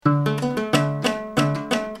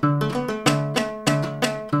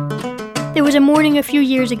was a morning a few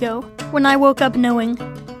years ago when I woke up knowing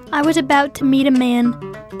I was about to meet a man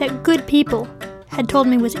that good people had told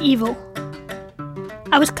me was evil.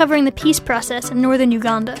 I was covering the peace process in northern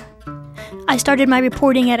Uganda. I started my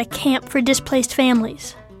reporting at a camp for displaced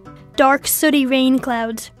families. Dark, sooty rain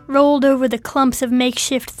clouds rolled over the clumps of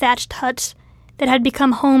makeshift thatched huts that had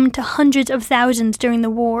become home to hundreds of thousands during the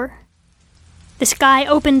war. The sky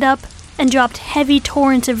opened up and dropped heavy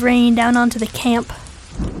torrents of rain down onto the camp.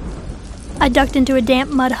 I ducked into a damp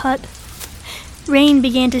mud hut. Rain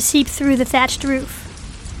began to seep through the thatched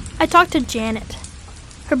roof. I talked to Janet.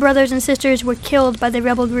 Her brothers and sisters were killed by the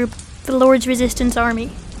rebel group, the Lord's Resistance Army.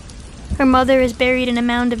 Her mother is buried in a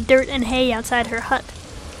mound of dirt and hay outside her hut.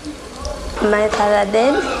 My father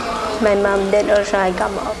dead, my mom dead also. I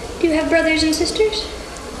come up. Do you have brothers and sisters?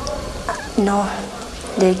 No,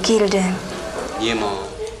 they killed them.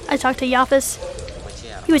 I talked to Yafis.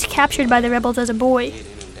 He was captured by the rebels as a boy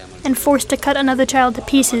and forced to cut another child to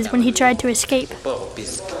pieces when he tried to escape.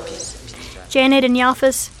 Janet and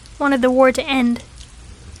Yafis wanted the war to end.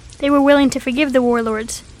 They were willing to forgive the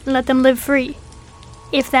warlords and let them live free,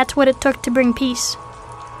 if that's what it took to bring peace.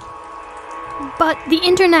 But the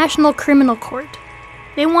International Criminal Court,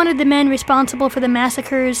 they wanted the men responsible for the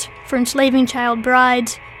massacres, for enslaving child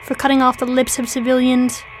brides, for cutting off the lips of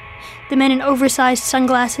civilians, the men in oversized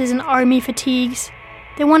sunglasses and army fatigues.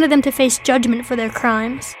 They wanted them to face judgment for their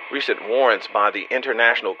crimes. Recent warrants by the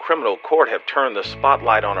International Criminal Court have turned the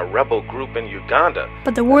spotlight on a rebel group in Uganda.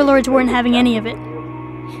 But the warlords weren't having any of it.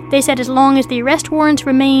 They said as long as the arrest warrants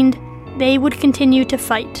remained, they would continue to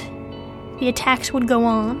fight. The attacks would go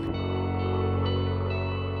on.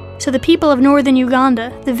 So the people of northern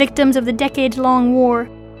Uganda, the victims of the decades-long war,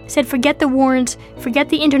 said forget the warrants, forget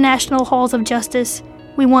the international halls of justice.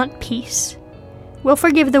 We want peace. We'll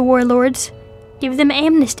forgive the warlords. Give them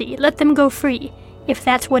amnesty. Let them go free, if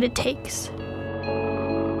that's what it takes.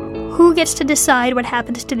 Who gets to decide what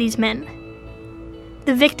happens to these men?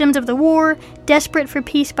 The victims of the war, desperate for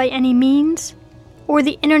peace by any means? Or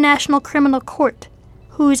the International Criminal Court,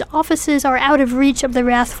 whose offices are out of reach of the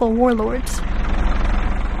wrathful warlords?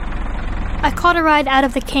 I caught a ride out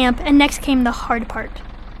of the camp, and next came the hard part.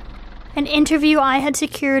 An interview I had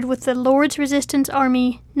secured with the Lord's Resistance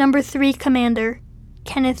Army No. 3 Commander,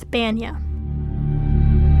 Kenneth Banya.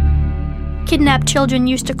 Kidnapped children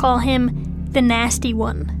used to call him the Nasty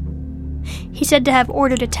One. He said to have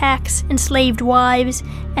ordered attacks, enslaved wives,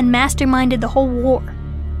 and masterminded the whole war.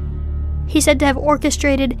 He said to have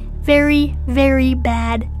orchestrated very, very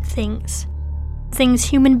bad things. Things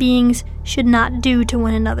human beings should not do to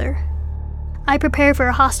one another. I prepared for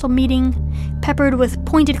a hostile meeting, peppered with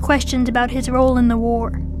pointed questions about his role in the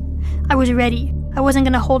war. I was ready. I wasn't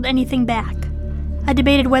going to hold anything back. I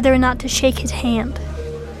debated whether or not to shake his hand.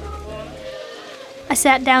 I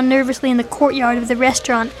sat down nervously in the courtyard of the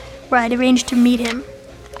restaurant where I'd arranged to meet him.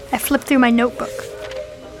 I flipped through my notebook.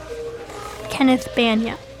 Kenneth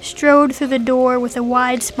Banya strode through the door with a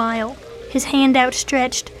wide smile, his hand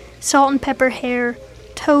outstretched, salt and pepper hair,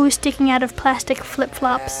 toes sticking out of plastic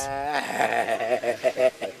flip-flops.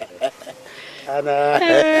 Anna,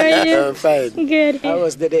 I'm fine. Good. How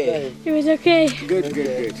was the day? It was okay. Good.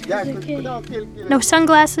 Yeah, Okay. No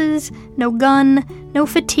sunglasses, no gun, no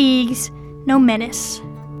fatigues, no menace.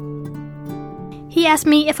 He asked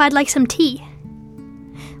me if I'd like some tea.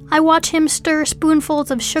 I watch him stir spoonfuls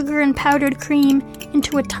of sugar and powdered cream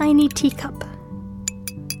into a tiny teacup.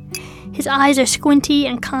 His eyes are squinty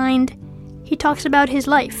and kind. He talks about his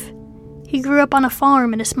life. He grew up on a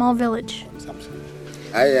farm in a small village.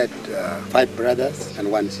 I had 5 brothers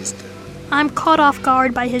and 1 sister. I'm caught off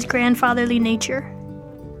guard by his grandfatherly nature.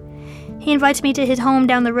 He invites me to his home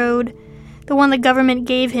down the road, the one the government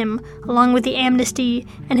gave him, along with the amnesty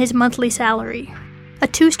and his monthly salary. A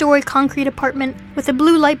 2-story concrete apartment with a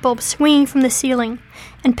blue light bulb swinging from the ceiling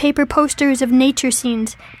and paper posters of nature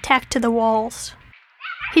scenes tacked to the walls.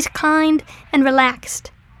 He's kind and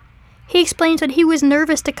relaxed. He explains that he was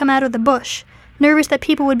nervous to come out of the bush, nervous that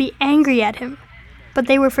people would be angry at him, but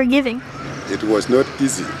they were forgiving. It was not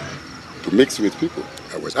easy to mix with people.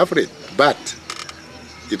 I was afraid, but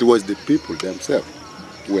it was the people themselves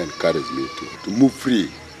who encouraged me to move free.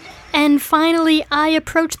 And finally, I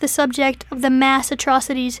approached the subject of the mass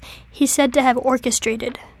atrocities he's said to have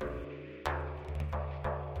orchestrated.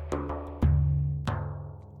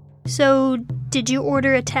 So, did you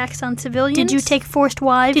order attacks on civilians? Did you take forced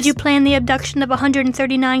wives? Did you plan the abduction of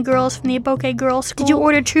 139 girls from the Aboke Girls' School? Did you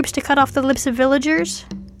order troops to cut off the lips of villagers?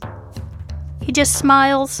 He just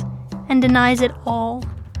smiles and denies it all.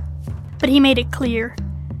 But he made it clear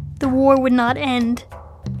the war would not end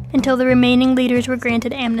until the remaining leaders were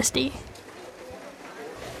granted amnesty.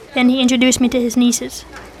 Then he introduced me to his nieces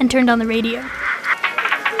and turned on the radio.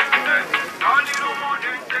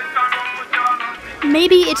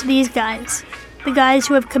 Maybe it's these guys, the guys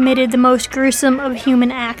who have committed the most gruesome of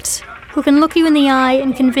human acts, who can look you in the eye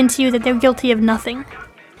and convince you that they're guilty of nothing.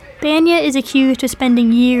 Banya is accused of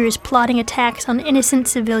spending years plotting attacks on innocent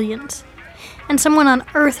civilians, and someone on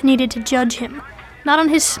Earth needed to judge him, not on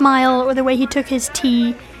his smile or the way he took his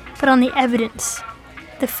tea, but on the evidence,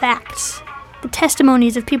 the facts, the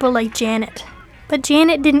testimonies of people like Janet. But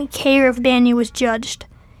Janet didn't care if Banya was judged.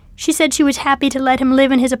 She said she was happy to let him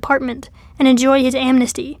live in his apartment and enjoy his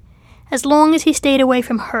amnesty, as long as he stayed away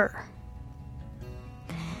from her.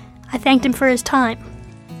 I thanked him for his time.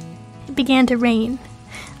 It began to rain.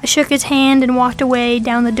 I shook his hand and walked away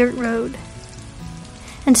down the dirt road.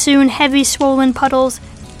 And soon heavy, swollen puddles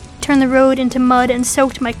turned the road into mud and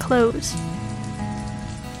soaked my clothes.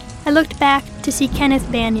 I looked back to see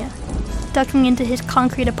Kenneth Banya, ducking into his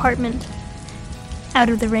concrete apartment, out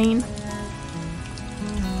of the rain.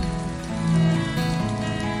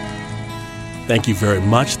 Thank you very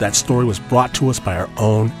much. That story was brought to us by our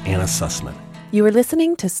own Anna Sussman. You are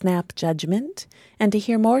listening to Snap Judgment, and to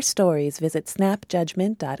hear more stories, visit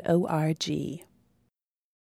snapjudgment.org.